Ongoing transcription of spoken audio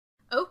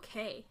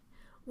Okay,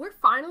 we're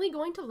finally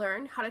going to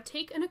learn how to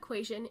take an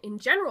equation in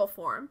general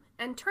form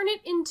and turn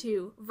it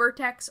into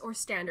vertex or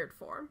standard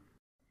form.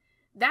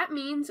 That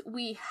means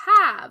we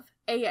have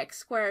ax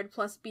squared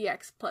plus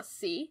bx plus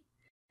c,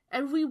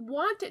 and we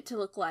want it to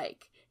look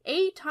like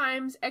a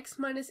times x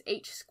minus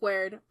h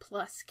squared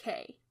plus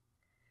k.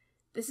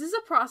 This is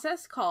a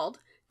process called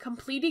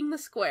completing the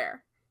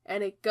square,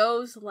 and it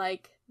goes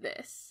like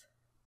this.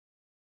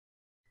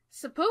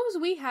 Suppose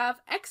we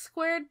have x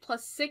squared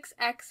plus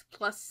 6x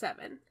plus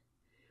 7.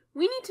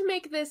 We need to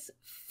make this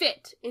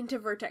fit into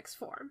vertex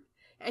form,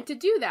 and to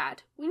do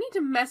that, we need to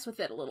mess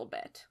with it a little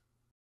bit.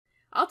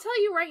 I'll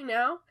tell you right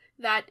now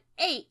that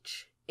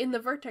h in the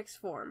vertex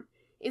form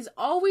is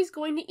always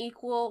going to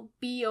equal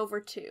b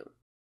over 2,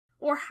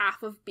 or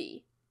half of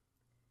b.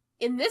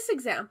 In this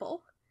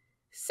example,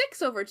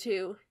 6 over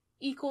 2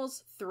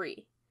 equals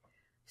 3,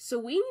 so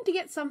we need to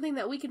get something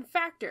that we can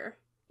factor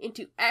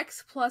into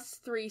x plus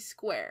 3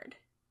 squared.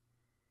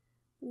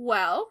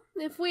 Well,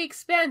 if we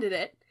expanded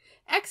it,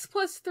 x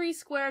plus 3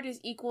 squared is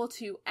equal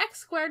to x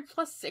squared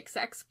plus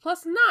 6x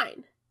plus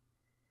 9.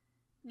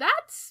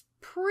 That's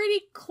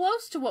pretty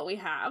close to what we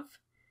have,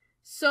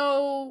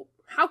 so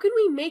how can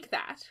we make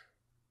that?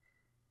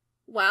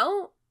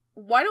 Well,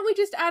 why don't we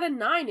just add a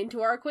 9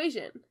 into our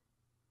equation?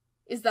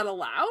 Is that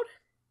allowed?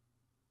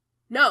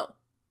 No.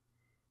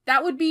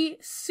 That would be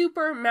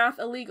super math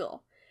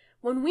illegal.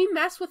 When we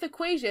mess with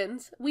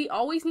equations, we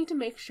always need to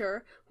make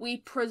sure we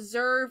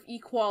preserve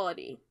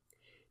equality.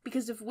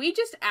 Because if we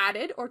just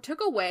added or took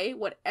away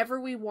whatever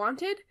we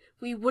wanted,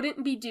 we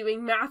wouldn't be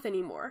doing math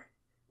anymore.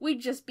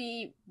 We'd just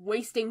be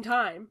wasting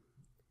time.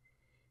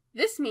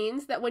 This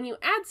means that when you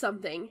add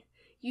something,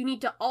 you need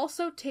to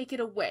also take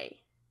it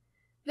away.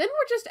 Then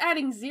we're just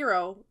adding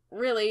 0,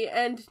 really,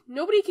 and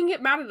nobody can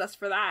get mad at us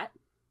for that.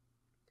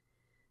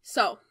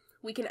 So,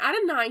 we can add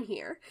a 9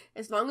 here,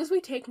 as long as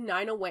we take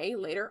 9 away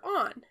later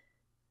on.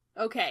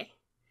 Okay,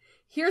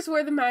 here's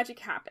where the magic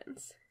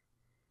happens.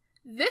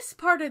 This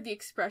part of the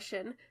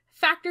expression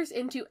factors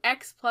into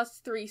x plus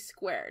 3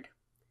 squared,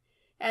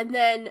 and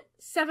then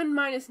 7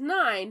 minus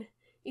 9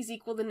 is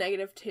equal to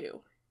negative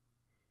 2.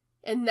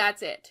 And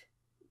that's it.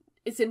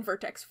 It's in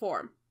vertex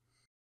form.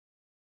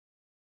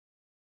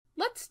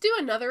 Let's do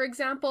another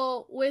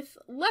example with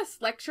less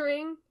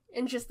lecturing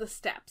and just the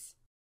steps.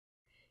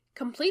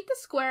 Complete the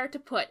square to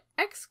put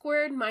x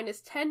squared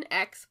minus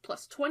 10x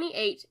plus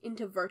 28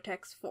 into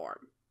vertex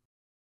form.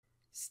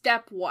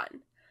 Step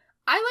 1.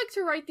 I like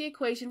to write the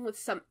equation with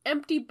some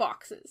empty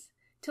boxes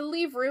to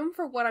leave room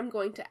for what I'm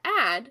going to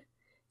add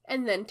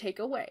and then take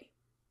away.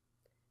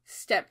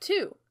 Step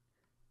 2.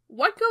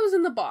 What goes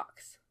in the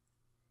box?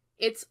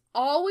 It's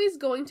always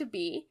going to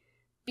be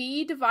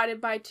b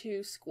divided by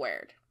 2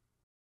 squared.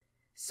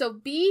 So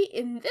b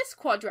in this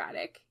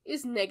quadratic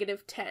is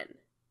negative 10.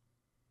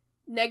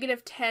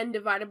 Negative 10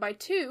 divided by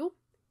 2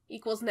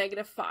 equals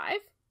negative 5.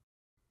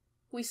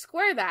 We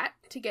square that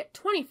to get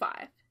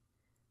 25.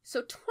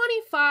 So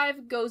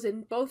 25 goes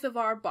in both of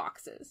our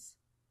boxes.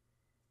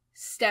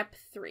 Step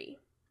 3.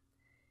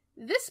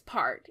 This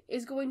part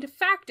is going to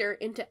factor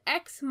into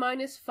x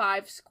minus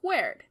 5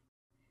 squared.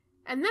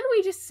 And then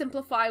we just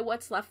simplify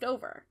what's left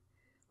over,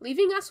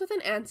 leaving us with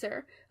an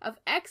answer of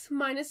x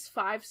minus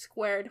 5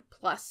 squared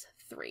plus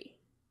 3.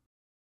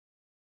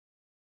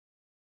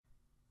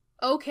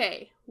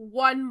 Okay,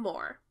 one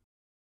more.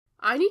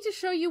 I need to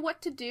show you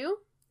what to do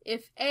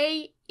if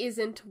a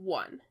isn't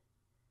 1.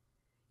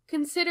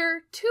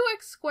 Consider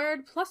 2x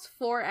squared plus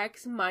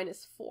 4x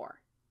minus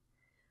 4.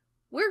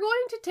 We're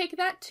going to take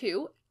that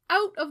 2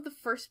 out of the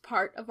first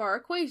part of our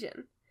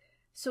equation,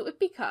 so it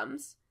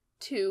becomes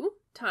 2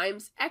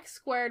 times x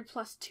squared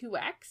plus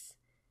 2x,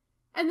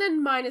 and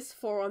then minus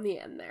 4 on the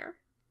end there.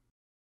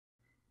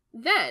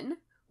 Then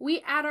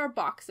we add our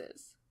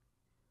boxes.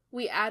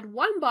 We add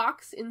one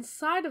box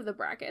inside of the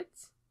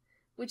brackets,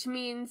 which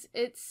means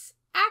it's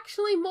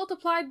actually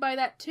multiplied by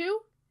that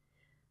 2,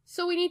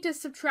 so we need to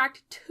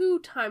subtract 2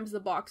 times the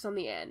box on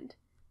the end,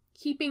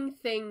 keeping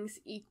things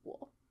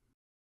equal.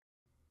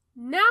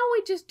 Now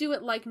we just do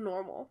it like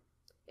normal,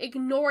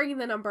 ignoring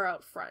the number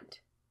out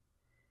front.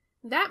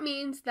 That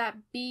means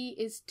that b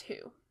is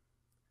 2.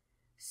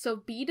 So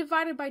b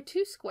divided by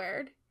 2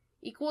 squared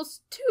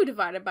equals 2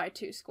 divided by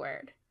 2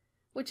 squared,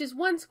 which is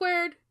 1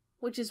 squared,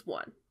 which is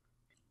 1.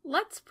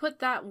 Let's put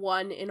that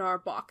 1 in our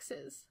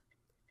boxes.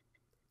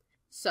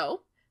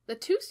 So, the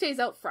 2 stays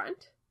out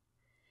front,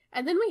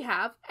 and then we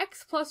have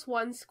x plus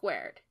 1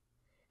 squared,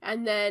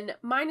 and then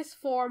minus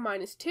 4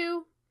 minus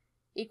 2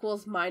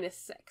 equals minus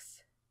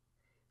 6,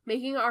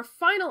 making our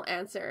final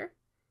answer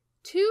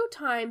 2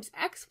 times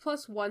x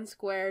plus 1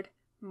 squared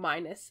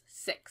minus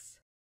 6.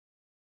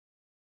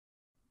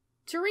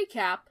 To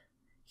recap,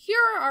 here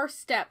are our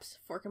steps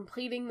for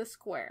completing the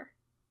square.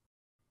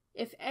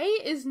 If a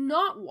is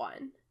not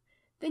 1,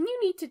 then you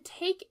need to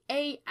take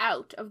a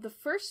out of the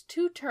first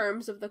 2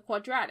 terms of the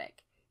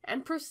quadratic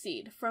and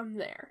proceed from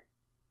there.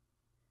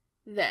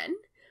 Then,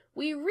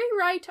 we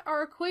rewrite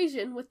our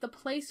equation with the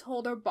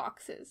placeholder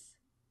boxes.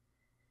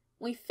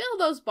 We fill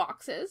those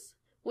boxes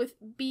with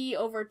b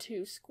over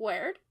 2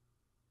 squared,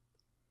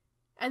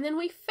 And then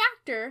we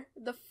factor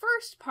the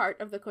first part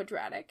of the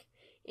quadratic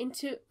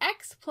into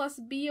x plus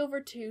b over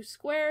 2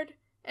 squared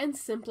and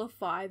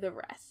simplify the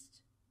rest.